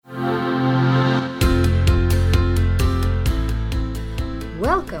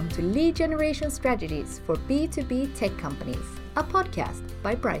to Lead Generation Strategies for B2B Tech Companies, a podcast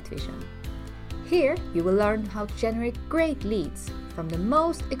by Bright Vision. Here you will learn how to generate great leads from the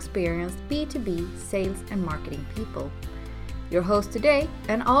most experienced B2B sales and marketing people. Your host today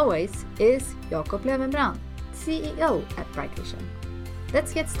and always is Jakob Löwenbrand, CEO at Bright Vision.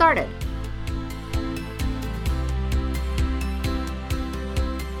 Let's get started.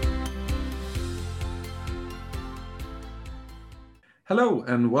 Hello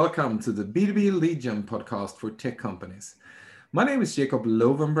and welcome to the B2B Lead Gen podcast for tech companies. My name is Jakob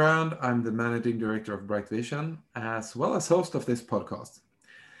Löwenbrand. I'm the managing director of Bright Vision, as well as host of this podcast.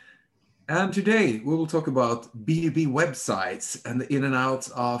 And today we will talk about B2B websites and the in and outs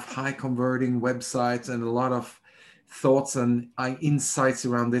of high converting websites and a lot of thoughts and insights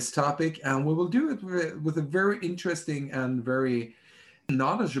around this topic. And we will do it with a very interesting and very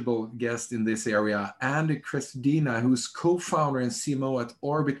knowledgeable guest in this area, Andy Crestodina, who's co-founder and CMO at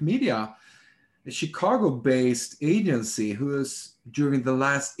Orbit Media, a Chicago-based agency who has, during the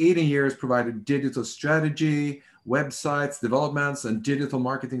last 18 years, provided digital strategy, websites, developments, and digital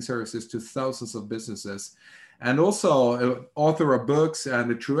marketing services to thousands of businesses, and also an author of books and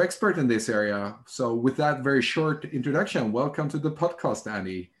a true expert in this area. So with that very short introduction, welcome to the podcast,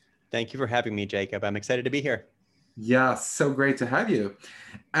 Andy. Thank you for having me, Jacob. I'm excited to be here. Yeah, so great to have you.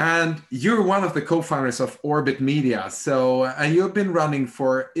 And you're one of the co-founders of Orbit Media. So, and you've been running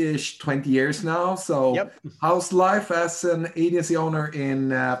for 20 years now. So Yep. How's life as an agency owner in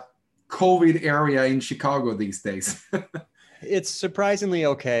COVID area in Chicago these days? It's surprisingly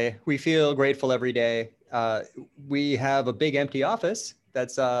okay. We feel grateful every day. We have a big empty office.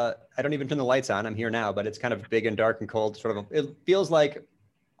 That's, I don't even turn the lights on. I'm here now, but it's kind of big and dark and cold. It feels like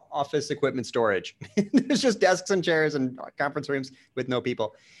office equipment storage. There's just desks and chairs and conference rooms with no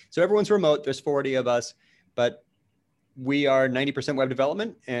people. So everyone's remote. There's 40 of us, but we are 90% web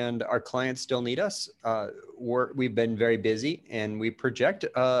development and our clients still need us. We've been very busy and we project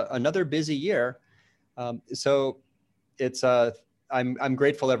another busy year. So it's I'm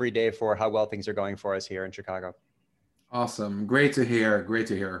grateful every day for how well things are going for us here in Chicago. Awesome. Great to hear. Great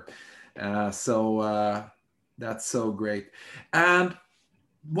to hear. So that's so great. And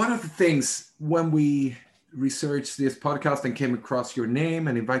one of the things when we researched this podcast and came across your name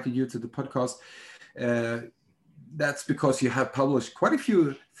and invited you to the podcast, that's because you have published quite a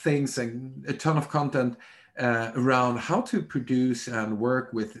few things and a ton of content around how to produce and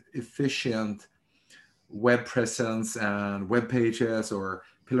work with efficient web presence and web pages or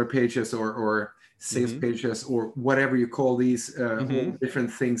pillar pages or sales pages or whatever you call these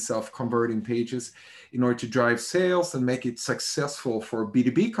different things of converting pages in order to drive sales and make it successful for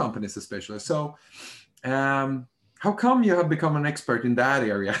B2B companies especially. So how come you have become an expert in that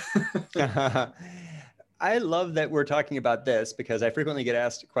area? I love that we're talking about this because I frequently get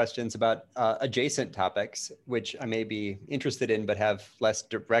asked questions about adjacent topics, which I may be interested in but have less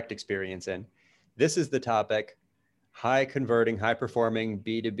direct experience in. This is the topic. High converting, high performing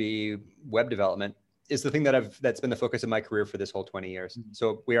B2B web development is the thing that's been the focus of my career for this whole 20 years.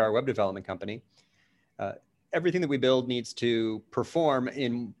 So we are a web development company. Everything that we build needs to perform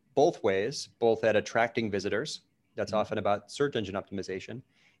in both ways, both at attracting visitors, that's often about search engine optimization,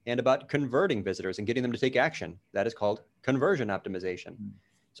 and about converting visitors and getting them to take action. That is called conversion optimization.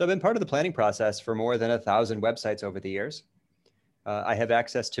 So I've been part of the planning process for more than 1,000 websites over the years. I have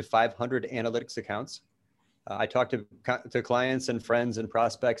access to 500 analytics accounts. I talk to clients and friends and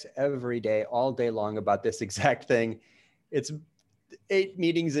prospects every day, all day long about this exact thing. It's 8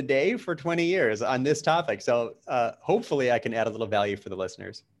 meetings a day for 20 years on this topic. So hopefully I can add a little value for the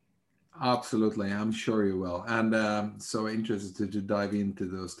listeners. Absolutely. I'm sure you will. And so interested to dive into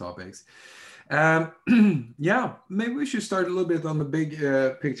those topics. Yeah, maybe we should start a little bit on the big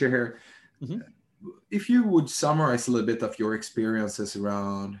picture here. If you would summarize a little bit of your experiences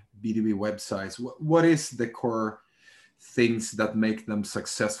around B2B websites, what is the core things that make them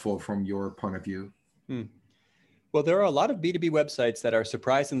successful from your point of view? Well, there are a lot of B2B websites that are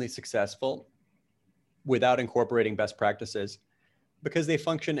surprisingly successful without incorporating best practices because they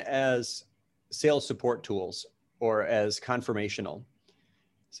function as sales support tools or as confirmational.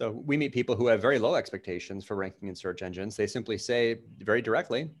 So we meet people who have very low expectations for ranking in search engines. They simply say very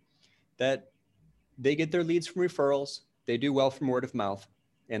directly that they get their leads from referrals, they do well from word of mouth,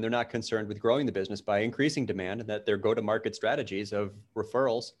 and they're not concerned with growing the business by increasing demand, and that their go-to-market strategies of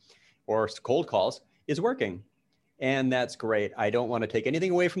referrals or cold calls is working. And that's great. I don't want to take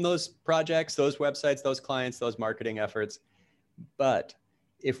anything away from those projects, those websites, those clients, those marketing efforts. But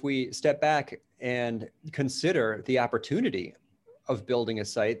if we step back and consider the opportunity of building a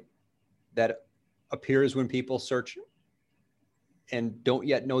site that appears when people search and don't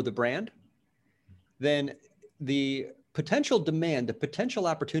yet know the brand, then the potential demand, the potential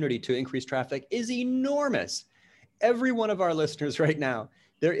opportunity to increase traffic is enormous. Every one of our listeners right now,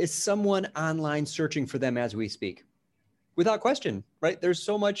 there is someone online searching for them as we speak. Without question, right? There's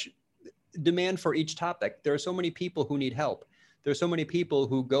so much demand for each topic. There are so many people who need help. There are so many people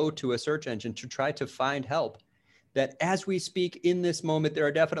who go to a search engine to try to find help that as we speak in this moment, there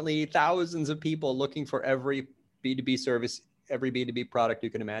are definitely thousands of people looking for every B2B service, every B2B product you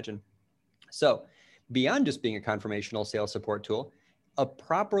can imagine. So beyond just being a confirmational sales support tool, a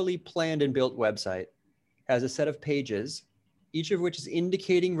properly planned and built website has a set of pages, each of which is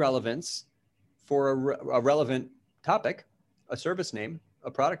indicating relevance for a relevant topic, a service name,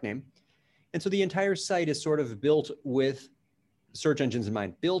 a product name. And so the entire site is sort of built with search engines in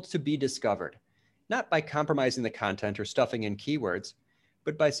mind, built to be discovered, not by compromising the content or stuffing in keywords,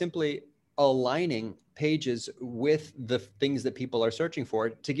 but by simply aligning pages with the things that people are searching for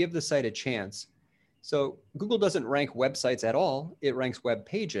to give the site a chance. So Google doesn't rank websites at all, it ranks web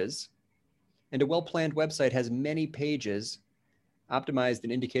pages. And a well-planned website has many pages optimized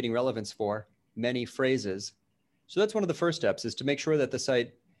and indicating relevance for many phrases. So that's one of the first steps, is to make sure that the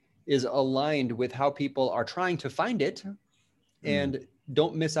site is aligned with how people are trying to find it and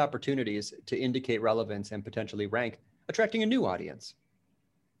don't miss opportunities to indicate relevance and potentially rank, attracting a new audience.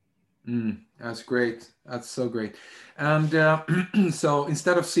 That's great. That's so great. And so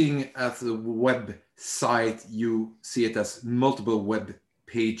instead of seeing it as a website, you see it as multiple web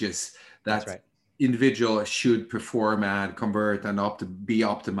pages that right. individual should perform and convert and be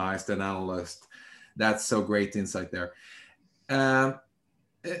optimized and analyzed. That's so great insight there.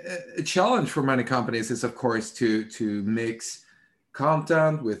 A challenge for many companies is, of course, to mix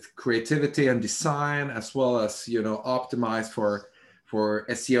content with creativity and design, as well as, optimize for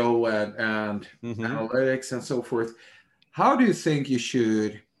SEO and analytics and so forth. How do you think you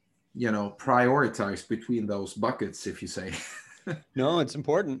should, prioritize between those buckets, if you say? No, it's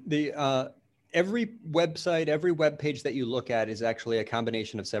important. Every website, every web page that you look at is actually a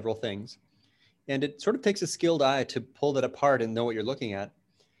combination of several things. And it sort of takes a skilled eye to pull that apart and know what you're looking at.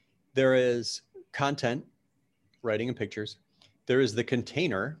 There is content, writing and pictures. There is the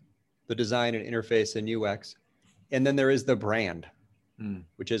container, the design and interface and UX. And then there is the brand,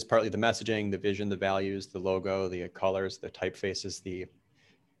 which is partly the messaging, the vision, the values, the logo, the colors, the typefaces, the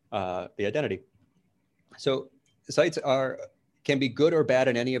identity. So sites can be good or bad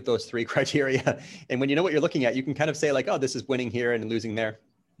in any of those three criteria. And when you know what you're looking at, you can kind of say like, oh, this is winning here and losing there.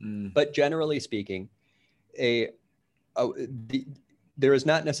 But generally speaking, there is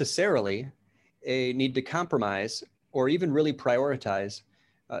not necessarily a need to compromise or even really prioritize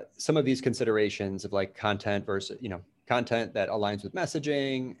some of these considerations of like content versus, content that aligns with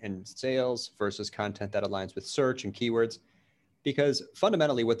messaging and sales versus content that aligns with search and keywords. Because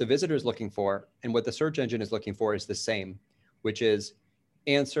fundamentally what the visitor is looking for and what the search engine is looking for is the same, which is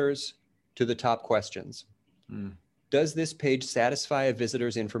answers to the top questions. Does this page satisfy a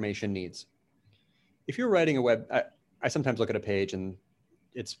visitor's information needs? If you're writing a I sometimes look at a page and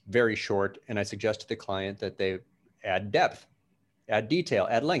it's very short, and I suggest to the client that they add depth, add detail,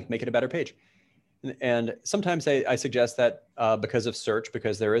 add length, make it a better page. And sometimes I suggest that because of search,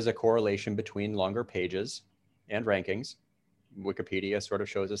 because there is a correlation between longer pages and rankings. Wikipedia sort of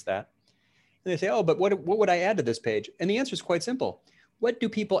shows us that. And they say, oh, but what would I add to this page? And the answer is quite simple. What do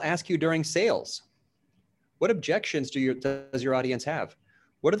people ask you during sales? What objections does your audience have?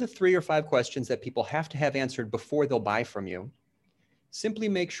 What are the 3 or 5 questions that people have to have answered before they'll buy from you? Simply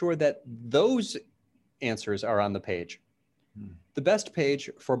make sure that those answers are on the page. The best page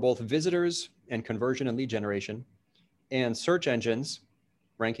for both visitors and conversion and lead generation and search engines,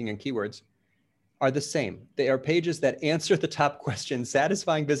 ranking and keywords, are the same. They are pages that answer the top questions,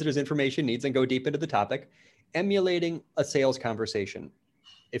 satisfying visitors' information needs and go deep into the topic, emulating a sales conversation.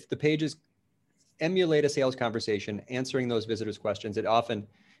 If the pages emulate a sales conversation, answering those visitors' questions, it often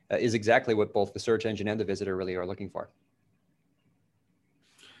is exactly what both the search engine and the visitor really are looking for.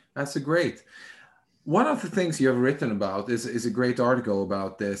 That's great. One of the things you have written about is a great article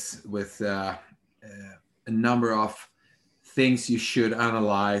about this with a number of things you should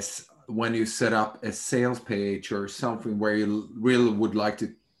analyze when you set up a sales page or something where you really would like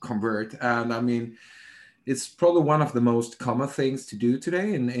to convert. And I mean, it's probably one of the most common things to do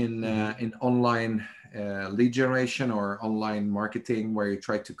today in online lead generation or online marketing, where you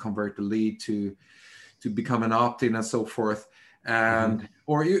try to convert the lead to become an opt-in and so forth. And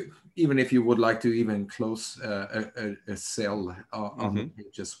or even if you would like to even close a sale on the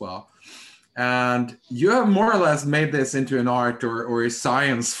page as well. And you have more or less made this into an art or a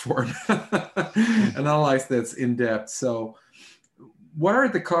science form, analyze this in depth. So what are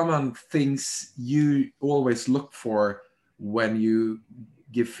the common things you always look for when you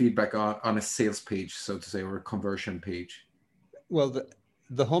give feedback on a sales page, so to say, or a conversion page? Well,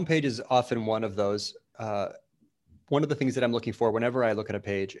 the homepage is often one of those. One of the things that I'm looking for whenever I look at a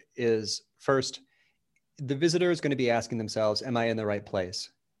page is, first, the visitor is going to be asking themselves, am I in the right place?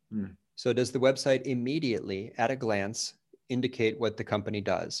 So does the website immediately, at a glance, indicate what the company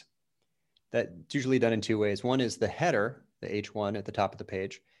does? That's usually done in two ways. One is the header, the H1 at the top of the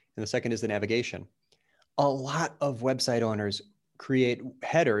page, and the second is the navigation. A lot of website owners create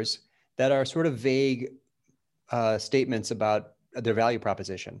headers that are sort of vague statements about their value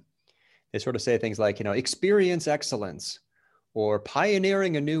proposition. They sort of say things like, experience excellence or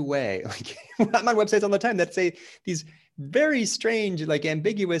pioneering a new way. Like, I'm on websites all the time that say these very strange, like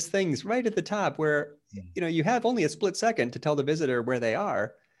ambiguous things right at the top where, you have only a split second to tell the visitor where they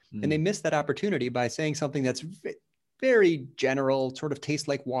are. And they miss that opportunity by saying something that's very general, sort of tastes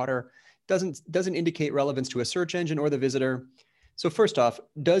like water, doesn't indicate relevance to a search engine or the visitor. So first off,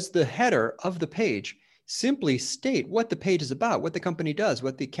 does the header of the page simply state what the page is about, what the company does,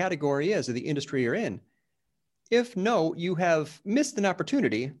 what the category is, or the industry you're in? If no, you have missed an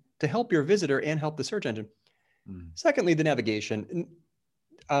opportunity to help your visitor and help the search engine. Secondly, the navigation.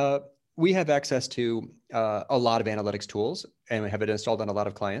 We have access to a lot of analytics tools, and we have it installed on a lot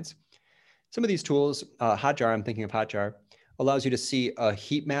of clients. Some of these tools, Hotjar, I'm thinking of Hotjar, allows you to see a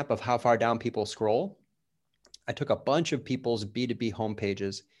heat map of how far down people scroll. I took a bunch of people's B2B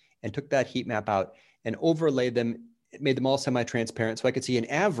homepages and took that heat map out and overlaid them, made them all semi-transparent so I could see an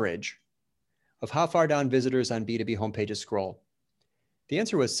average of how far down visitors on B2B homepages scroll. The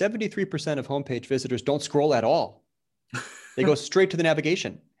answer was 73% of homepage visitors don't scroll at all. They go straight to the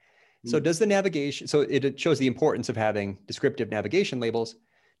navigation. So does the navigation, so it shows the importance of having descriptive navigation labels.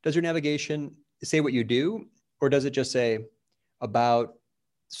 Does your navigation say what you do, or does it just say about,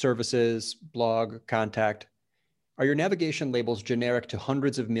 services, blog, contact? Are your navigation labels generic to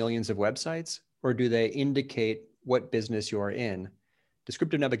hundreds of millions of websites, or do they indicate what business you're in?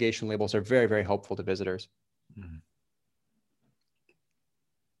 Descriptive navigation labels are very, very helpful to visitors.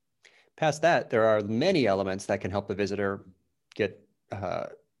 Past that, there are many elements that can help the visitor get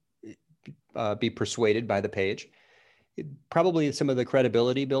be persuaded by the page. Probably some of the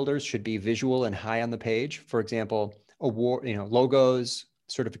credibility builders should be visual and high on the page. For example, logos,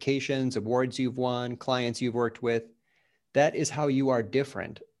 certifications, awards you've won, clients you've worked with. That is how you are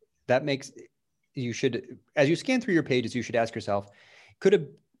different. That makes, you should, as you scan through your pages, you should ask yourself, could a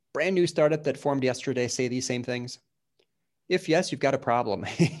brand new startup that formed yesterday say these same things? If yes, you've got a problem.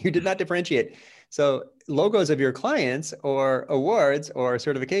 You did not differentiate. So logos of your clients or awards or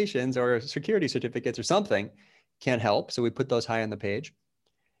certifications or security certificates or something can help. So we put those high on the page.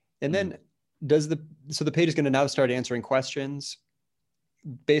 And then so the page is going to now start answering questions,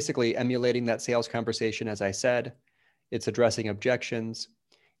 basically emulating that sales conversation. As I said, it's addressing objections.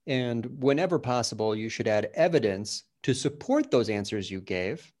 And whenever possible, you should add evidence to support those answers you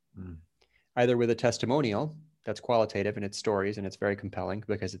gave, either with a testimonial that's qualitative and it's stories and it's very compelling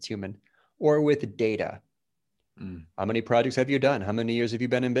because it's human, or with data. How many projects have you done? How many years have you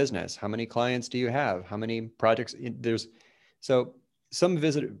been in business? How many clients do you have? How many projects? So some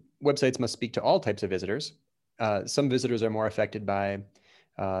websites must speak to all types of visitors. Some visitors are more affected by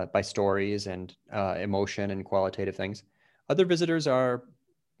stories and emotion and qualitative things. Other visitors are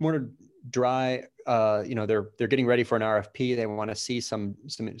more dry. They're getting ready for an RFP. They want to see some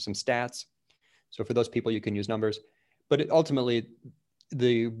stats. So for those people, you can use numbers. But ultimately,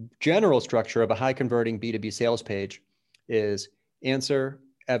 the general structure of a high converting B2B sales page is answer,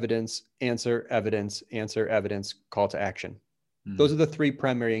 evidence, answer, evidence, answer, evidence, call to action. Those are the three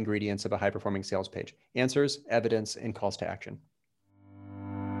primary ingredients of a high performing sales page: answers, evidence, and calls to action.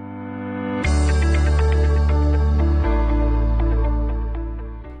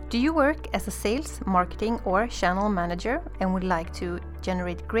 Do you work as a sales, marketing, or channel manager and would like to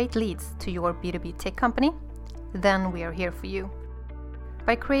generate great leads to your B2B tech company? Then we are here for you.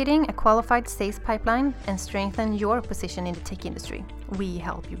 By creating a qualified sales pipeline and strengthen your position in the tech industry, we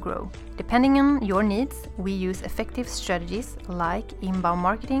help you grow. Depending on your needs, we use effective strategies like inbound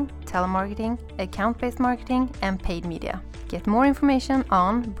marketing, telemarketing, account-based marketing, and paid media. Get more information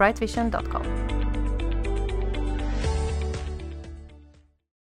on brightvision.com.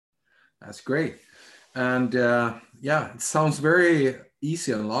 That's great. And it sounds very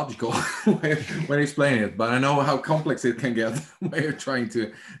easy and logical when explaining it, but I know how complex it can get when you're trying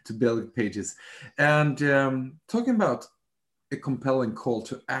to build pages. And talking about a compelling call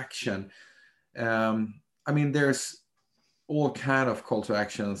to action, there's all kind of call to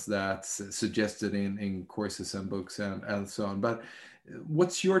actions that's suggested in courses and books and so on. But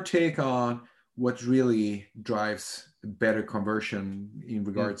what's your take on what really drives better conversion in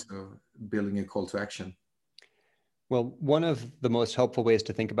regards to building a call to action? Well, one of the most helpful ways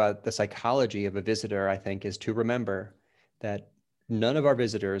to think about the psychology of a visitor, I think, is to remember that none of our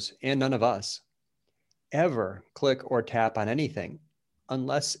visitors and none of us ever click or tap on anything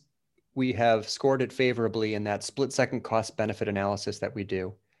unless we have scored it favorably in that split-second cost-benefit analysis that we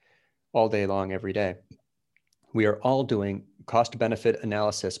do all day long, every day. We are all doing cost-benefit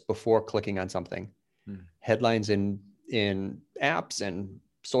analysis before clicking on something. Headlines in apps and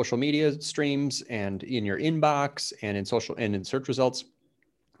social media streams and in your inbox and in social and in search results.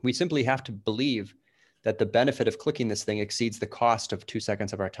 We simply have to believe that the benefit of clicking this thing exceeds the cost of 2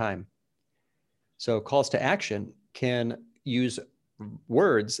 seconds of our time. So calls to action can use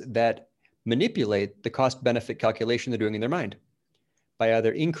words that manipulate the cost benefit calculation they're doing in their mind by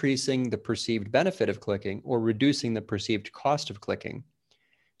either increasing the perceived benefit of clicking or reducing the perceived cost of clicking.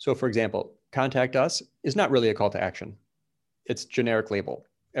 So for example, contact us is not really a call to action. It's generic label.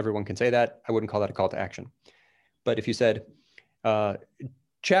 Everyone can say that. I wouldn't call that a call to action. But if you said,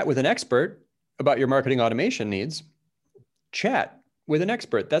 chat with an expert about your marketing automation needs, chat with an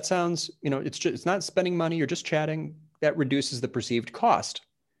expert. That sounds, it's not spending money. You're just chatting. That reduces the perceived cost.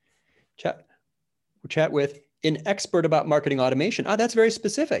 Chat with an expert about marketing automation. That's very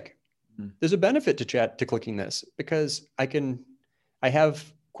specific. There's a benefit to clicking this because I have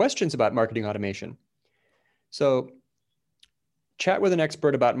questions about marketing automation. So chat with an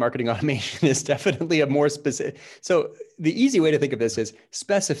expert about marketing automation is definitely a more specific. So the easy way to think of this is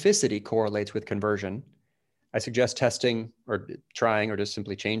specificity correlates with conversion. I suggest testing or trying or just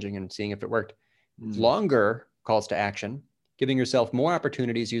simply changing and seeing if it worked. Longer calls to action, giving yourself more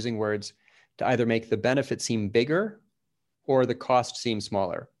opportunities using words to either make the benefit seem bigger or the cost seem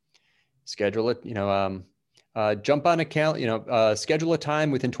smaller. Schedule it, jump on a schedule a time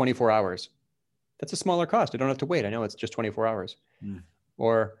within 24 hours. That's a smaller cost. I don't have to wait. I know it's just 24 hours.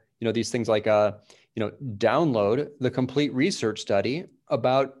 Or, these things like, download the complete research study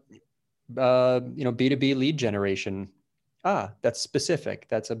about, B2B lead generation. That's specific.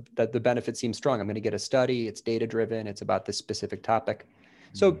 That the benefit seems strong. I'm going to get a study. It's data driven. It's about this specific topic.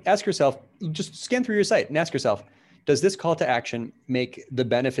 So ask yourself, just scan through your site and ask yourself, does this call to action make the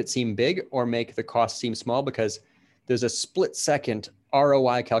benefit seem big or make the cost seem small? Because there's a split second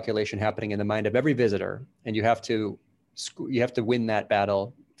ROI calculation happening in the mind of every visitor, and you have to win that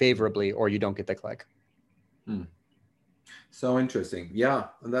battle favorably or you don't get the click. So interesting. Yeah,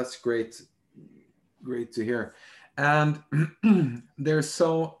 that's great to hear. And there's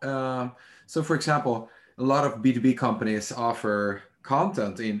so for example, a lot of B2B companies offer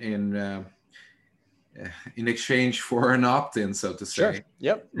content in exchange for an opt-in, so to say. Sure.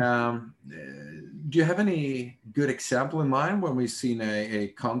 Yep. Do you have any good example in mind when we've seen a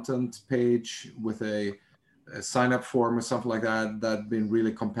content page with a sign-up form or something like that been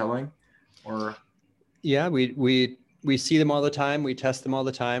really compelling? Or yeah, we see them all the time. We test them all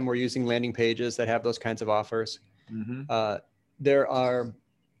the time. We're using landing pages that have those kinds of offers.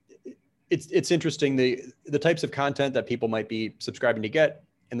 It's interesting, the types of content that people might be subscribing to get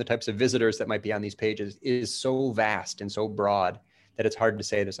and the types of visitors that might be on these pages is so vast and so broad that it's hard to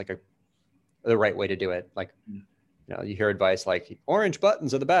say there's like the right way to do it. Like, you hear advice like orange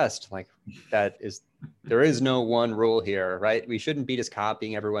buttons are the best. Like there is no one rule here, right? We shouldn't be just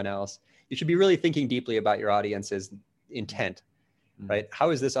copying everyone else. You should be really thinking deeply about your audience's intent, right?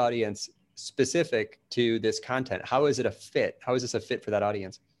 How is this audience specific to this content? How is it a fit? How is this a fit for that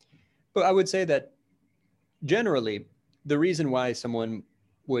audience? But I would say that generally, the reason why someone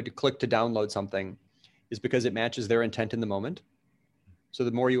would click to download something is because it matches their intent in the moment. So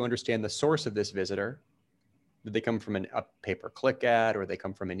the more you understand the source of this visitor, did they come from a pay-per-click ad or they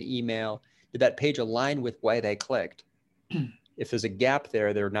come from an email? Did that page align with why they clicked? If there's a gap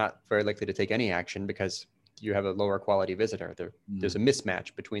there, they're not very likely to take any action because you have a lower quality visitor. There's a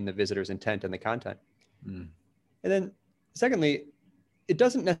mismatch between the visitor's intent and the content. And then secondly, it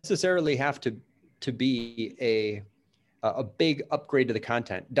doesn't necessarily have to be a big upgrade to the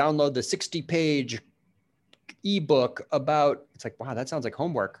content. Download the 60-page ebook about, it's like, wow, that sounds like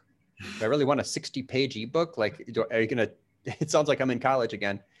homework. Do I really want a 60-page ebook? Like, are you going to, it sounds like I'm in college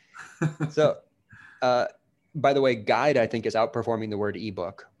again. So, by the way, guide, I think, is outperforming the word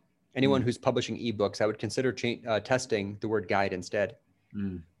ebook. Anyone who's publishing ebooks, I would consider testing the word guide instead.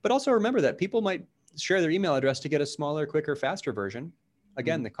 But also remember that people might share their email address to get a smaller, quicker, faster version.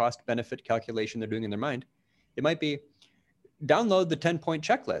 Again, the cost benefit calculation they're doing in their mind. It might be download the 10-point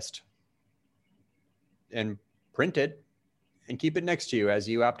checklist and print it and keep it next to you as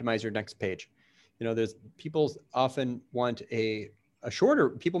you optimize your next page. There's people often want a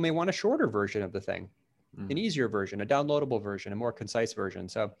people may want a shorter version of the thing, an easier version, a downloadable version, a more concise version.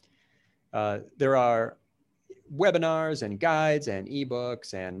 So there are webinars and guides and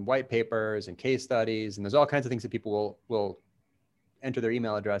ebooks and white papers and case studies, and there's all kinds of things that people will enter their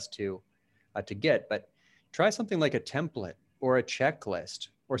email address to get. But try something like a template or a checklist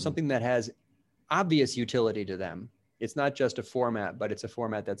or something that has obvious utility to them. It's not just a format, but it's a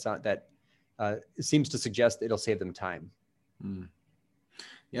format that seems to suggest that it'll save them time.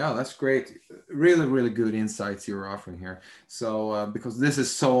 Yeah, that's great. Really, really good insights you're offering here. So because this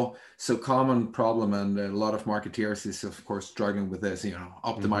is so common problem, and a lot of marketeers is of course struggling with this,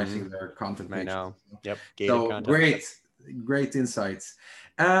 optimizing their content pages. I know. Yep. So content. Great insights.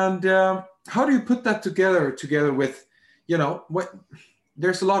 And how do you put that together with, what?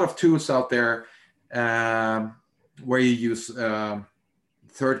 There's a lot of tools out there where you use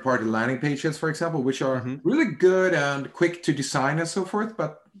third-party landing pages, for example, which are really good and quick to design and so forth.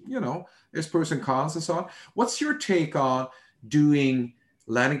 But, there's pros and cons and so on. What's your take on doing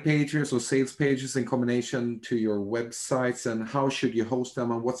landing pages or sales pages in combination to your websites, and how should you host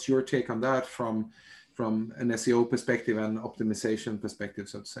them? And what's your take on that from an SEO perspective and optimization perspective,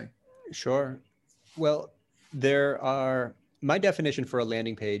 so to say? Sure. Well, my definition for a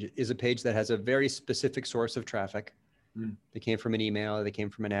landing page is a page that has a very specific source of traffic. They came from an email, they came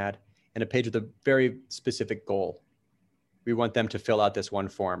from an ad, and a page with a very specific goal. We want them to fill out this one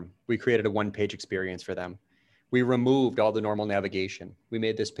form. We created a one-page experience for them. We removed all the normal navigation. We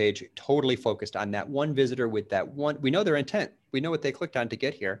made this page totally focused on that one visitor with that one. We know their intent. We know what they clicked on to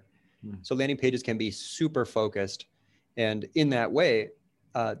get here. So landing pages can be super focused. And in that way,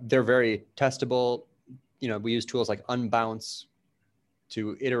 they're very testable. We use tools like Unbounce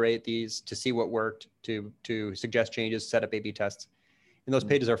to iterate these, to see what worked, to suggest changes, set up A/B tests. And those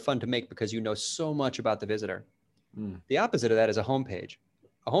pages are fun to make because you know so much about the visitor. The opposite of that is a homepage.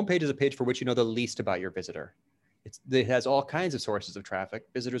 A homepage is a page for which you know the least about your visitor. It has all kinds of sources of traffic,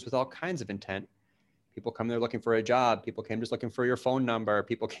 visitors with all kinds of intent. People come there looking for a job. People came just looking for your phone number.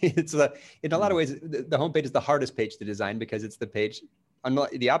 In a lot of ways, the homepage is the hardest page to design because it's the page,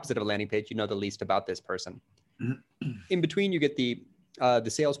 the opposite of a landing page, you know the least about this person. In between, you get the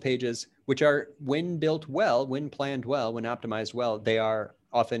sales pages, which are, when built well, when planned well, when optimized well, they are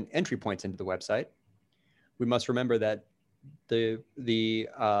often entry points into the website. We must remember that the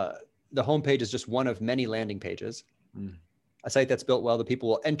homepage is just one of many landing pages. A site that's built well, the people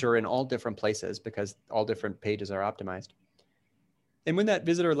will enter in all different places because all different pages are optimized. And when that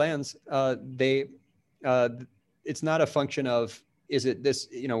visitor lands, it's not a function of,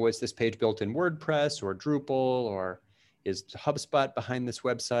 was this page built in WordPress or Drupal, or is HubSpot behind this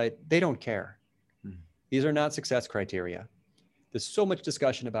website? They don't care. These are not success criteria. There's so much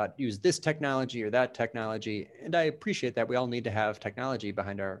discussion about use this technology or that technology. And I appreciate that we all need to have technology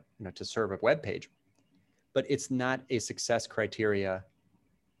behind our, to serve a web page. But it's not a success criteria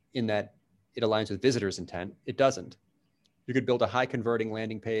in that it aligns with visitors' intent. It doesn't. You could build a high converting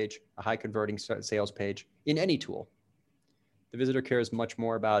landing page, a high converting sales page in any tool. The visitor cares much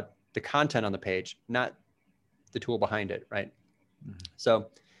more about the content on the page, not the tool behind it, right? So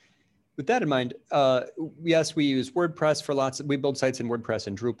with that in mind, yes, we use WordPress we build sites in WordPress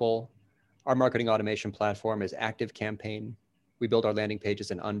and Drupal. Our marketing automation platform is ActiveCampaign. We build our landing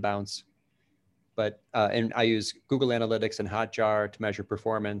pages in Unbounce. But and I use Google Analytics and Hotjar to measure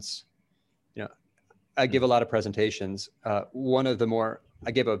performance. I give a lot of presentations. I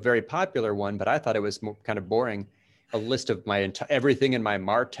gave a very popular one, but I thought it was kind of boring. A list of everything in my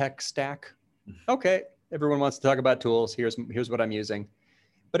MarTech stack. Okay, everyone wants to talk about tools. Here's what I'm using.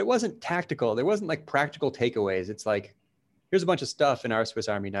 But it wasn't tactical. There wasn't like practical takeaways. It's like, here's a bunch of stuff in our Swiss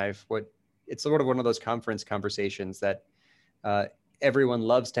Army knife. It's sort of one of those conference conversations that everyone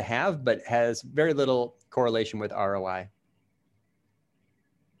loves to have, but has very little correlation with ROI.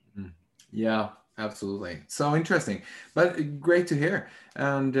 Yeah, absolutely. So interesting, but great to hear.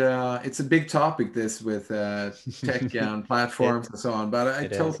 And it's a big topic, this with tech and platforms and so on. But I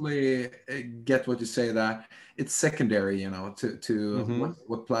totally get what you say, that it's secondary, to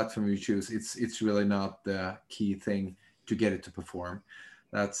what platform you choose. It's really not the key thing to get it to perform.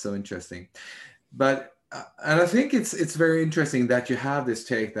 That's so interesting. But and I think it's very interesting that you have this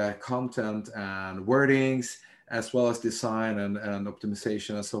take that content and wordings, as well as design and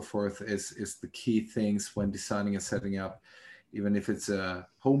optimization and so forth, is the key things when designing and setting up, even if it's a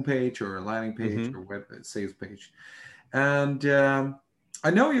homepage or a landing page or web sales page. And I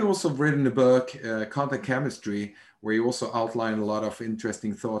know you also written a book, Content Chemistry, where you also outline a lot of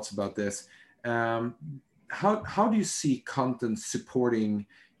interesting thoughts about this. How do you see content supporting,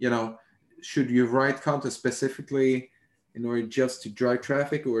 should you write content specifically in order just to drive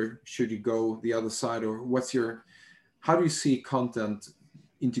traffic, or should you go the other side? Or how do you see content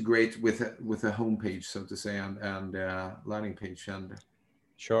integrate with a homepage, so to say, and landing page? And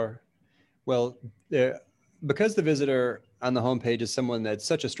Sure. Well, because the visitor on the homepage is someone that's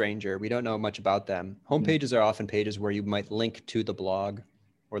such a stranger, we don't know much about them. Homepages are often pages where you might link to the blog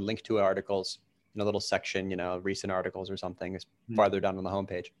or link to articles in a little section, recent articles or something is farther down on the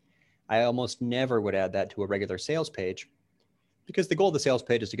homepage. I almost never would add that to a regular sales page, because the goal of the sales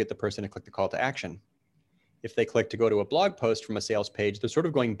page is to get the person to click the call to action. If they click to go to a blog post from a sales page, they're sort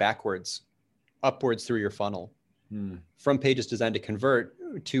of going backwards, upwards through your funnel, from pages designed to convert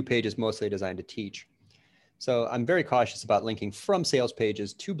to pages mostly designed to teach. So I'm very cautious about linking from sales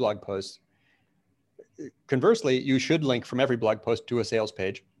pages to blog posts. Conversely, you should link from every blog post to a sales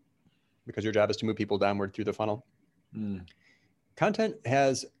page, because your job is to move people downward through the funnel. Content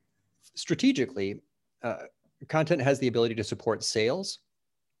has strategically, content has the ability to support sales.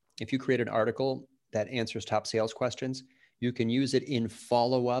 If you create an article that answers top sales questions, you can use it in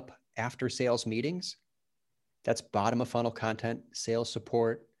follow-up after sales meetings. That's bottom of funnel content, sales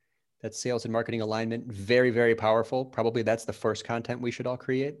support, that's sales and marketing alignment. Very, very powerful. Probably that's the first content we should all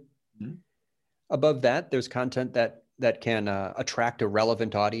create. Above that, there's content that can attract a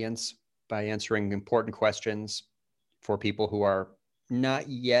relevant audience by answering important questions for people who are not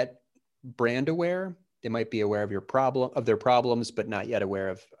yet brand aware. They might be aware of their problems, but not yet aware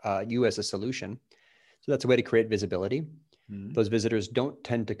of you as a solution. So that's a way to create visibility. Those visitors don't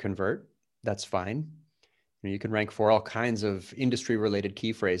tend to convert. That's fine. You can rank for all kinds of industry-related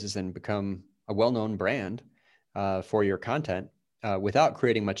key phrases and become a well-known brand for your content without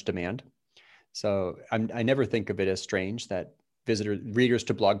creating much demand. So I never think of it as strange that readers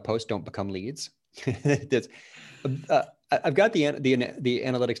to blog posts don't become leads. I've got the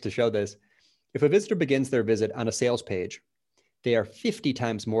analytics to show this. If a visitor begins their visit on a sales page, they are 50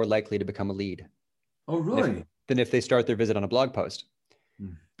 times more likely to become a lead. Oh, really? Than if they start their visit on a blog post.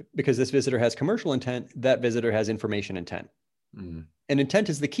 Because this visitor has commercial intent, that visitor has information intent. And intent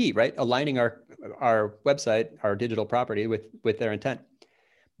is the key, right? Aligning our website, our digital property with their intent.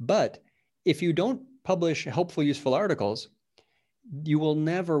 But if you don't publish helpful, useful articles, you will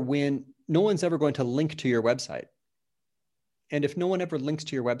never win. No one's ever going to link to your website. And if no one ever links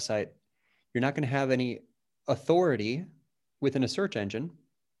to your website, you're not going to have any authority within a search engine,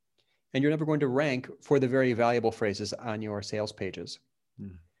 and you're never going to rank for the very valuable phrases on your sales pages.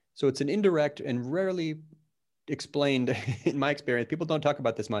 So it's an indirect and rarely explained, in my experience. People don't talk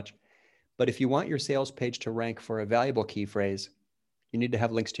about this much. But if you want your sales page to rank for a valuable key phrase, you need to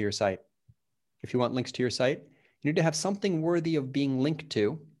have links to your site. If you want links to your site, you need to have something worthy of being linked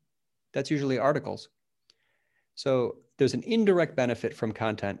to. That's usually articles. So there's an indirect benefit from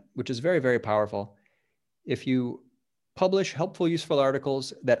content, which is very, very powerful. If you publish helpful, useful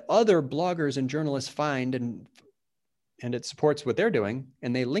articles that other bloggers and journalists find and it supports what they're doing,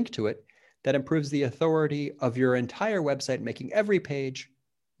 and they link to it, that improves the authority of your entire website, making every page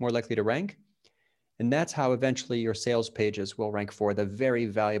more likely to rank. And that's how eventually your sales pages will rank for the very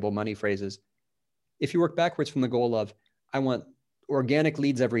valuable money phrases. If you work backwards from the goal of, I want organic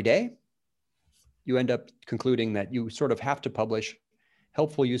leads every day, you end up concluding that you sort of have to publish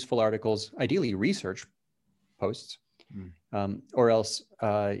helpful, useful articles, ideally research posts, or else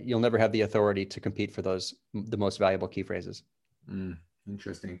you'll never have the authority to compete for the most valuable key phrases.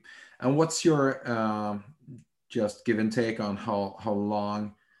 Interesting. And what's your just give and take on how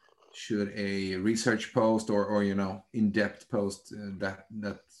long should a research post or in-depth post that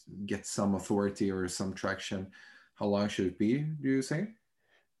gets some authority or some traction, how long should it be, do you say?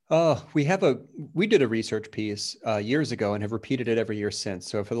 We did a research piece years ago and have repeated it every year since.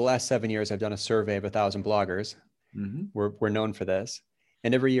 So for the last 7 years, I've done a survey of 1,000 bloggers. We're known for this.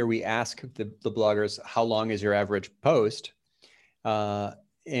 And every year we ask the bloggers, how long is your average post?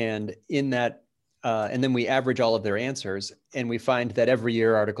 And in that, and then we average all of their answers, and we find that every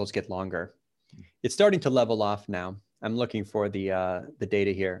year articles get longer. It's starting to level off now. I'm looking for the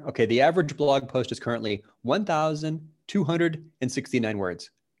data here. Okay, the average blog post is currently 1,269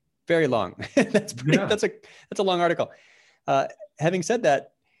 words. Very long. That's a long article. Having said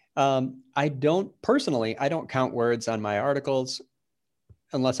that, I don't count words on my articles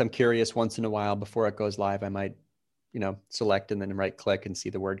unless I'm curious once in a while before it goes live. I might, select and then right click and see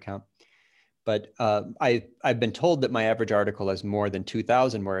the word count. But I've been told that my average article is more than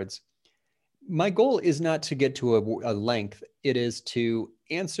 2,000 words. My goal is not to get to a length. It is to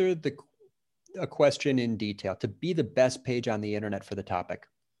answer a question in detail, to be the best page on the internet for the topic.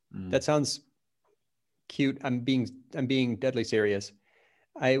 That sounds cute. I'm being deadly serious.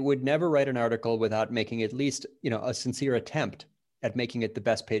 I would never write an article without making at least, a sincere attempt at making it the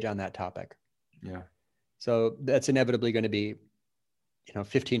best page on that topic. Yeah. So that's inevitably going to be,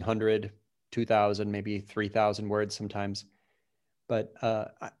 1,500, 2,000, maybe 3,000 words sometimes. But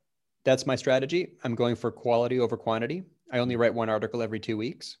that's my strategy. I'm going for quality over quantity. I only write one article every 2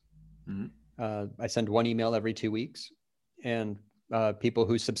 weeks. Mm-hmm. I send one email every 2 weeks. And people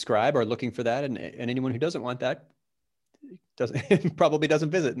who subscribe are looking for that. And anyone who doesn't want that probably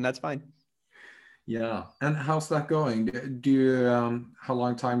doesn't visit, and that's fine. Yeah. And how's that going? Do you, how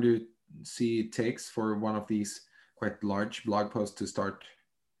long time do you see it takes for one of these quite large blog posts to start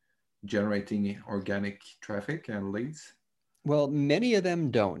generating organic traffic and leads? Well, many of them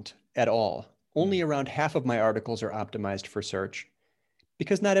don't at all. Only around half of my articles are optimized for search,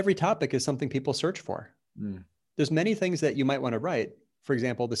 because not every topic is something people search for. There's many things that you might want to write. For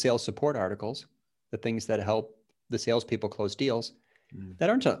example, the sales support articles, the things that help the salespeople close deals, that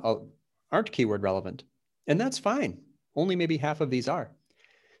aren't keyword relevant. And that's fine. Only maybe half of these are.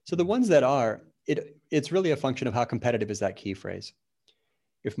 So the ones that are, it's really a function of how competitive is that key phrase.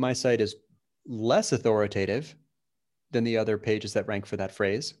 If my site is less authoritative than the other pages that rank for that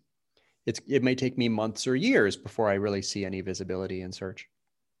phrase, it may take me months or years before I really see any visibility in search.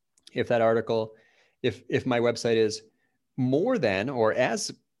 If that article, if my website is more than or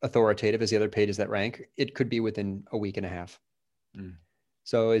as authoritative as the other pages that rank, it could be within a week and a half.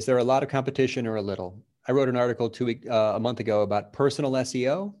 So is there a lot of competition or a little? I wrote an article a month ago about personal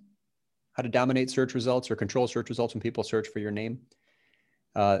SEO, how to dominate search results or control search results when people search for your name.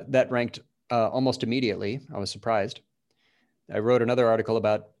 That ranked almost immediately. I was surprised. I wrote another article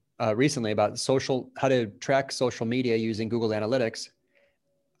recently about how to track social media using Google Analytics.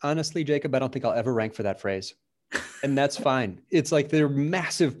 Honestly, Jacob, I don't think I'll ever rank for that phrase. And that's fine. It's like they're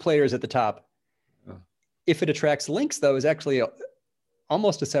massive players at the top. If it attracts links, though, is actually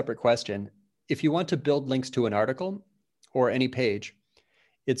almost a separate question. If you want to build links to an article or any page,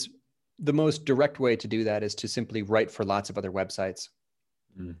 it's the most direct way to do that is to simply write for lots of other websites.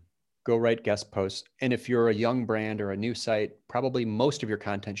 Go write guest posts. And if you're a young brand or a new site, probably most of your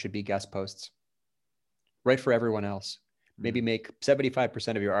content should be guest posts. Write for everyone else. Maybe make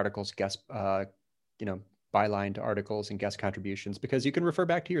 75% of your articles guest, bylined articles and guest contributions, because you can refer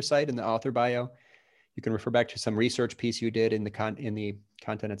back to your site in the author bio. You can refer back to some research piece you did in the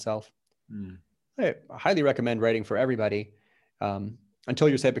content itself. I highly recommend writing for everybody until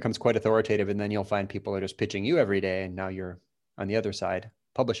your site becomes quite authoritative, and then you'll find people are just pitching you every day, and now you're on the other side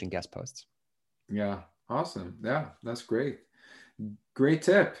publishing guest posts. Yeah, awesome. Yeah, that's great. Great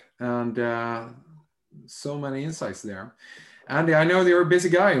tip, and so many insights there. Andy, I know you're a busy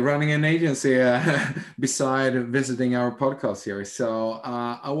guy running an agency beside visiting our podcast here. So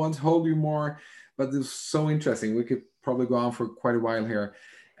I won't hold you more, but it's so interesting. We could probably go on for quite a while here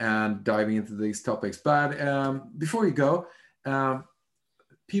and diving into these topics. But before you go,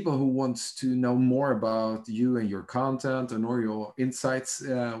 people who want to know more about you and your content and or your insights,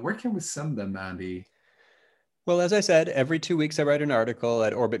 where can we send them, Andy? Well, as I said, every 2 weeks I write an article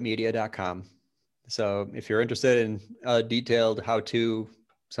at orbitmedia.com. So if you're interested in a detailed how-to,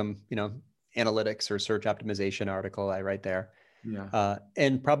 some, analytics or search optimization article, I write there. Yeah.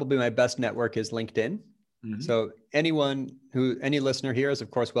 And probably my best network is LinkedIn. So any listener here is,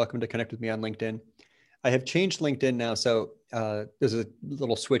 of course, welcome to connect with me on LinkedIn. I have changed LinkedIn now. So there's a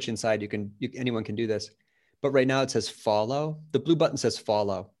little switch inside. Anyone can do this. But right now it says follow. The blue button says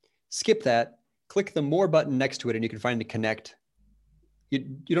follow. Skip that. Click the more button next to it, and you can find the connect.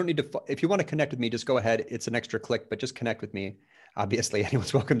 You don't need to, if you want to connect with me, just go ahead. It's an extra click, but just connect with me. Obviously,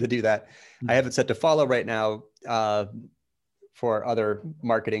 anyone's welcome to do that. I have it set to follow right now for other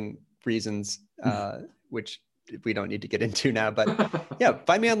marketing reasons, which we don't need to get into now. But yeah,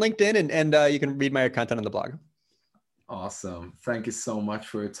 find me on LinkedIn and you can read my content on the blog. Awesome. Thank you so much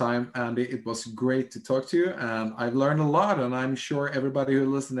for your time, Andy. It was great to talk to you, and I've learned a lot, and I'm sure everybody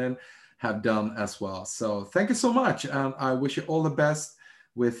who listened have done as well. So thank you so much, and I wish you all the best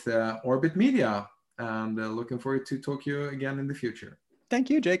with Orbit Media, and looking forward to talk to you again in the future. Thank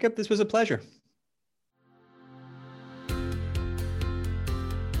you, Jacob. This was a pleasure.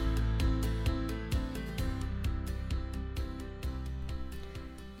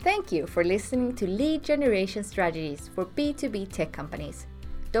 Thank you for listening to Lead Generation Strategies for B2B tech companies.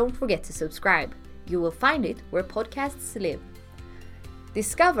 Don't forget to subscribe. You will find it where podcasts live.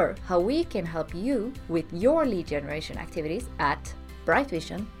 Discover how we can help you with your lead generation activities at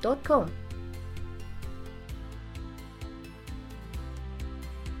brightvision.com.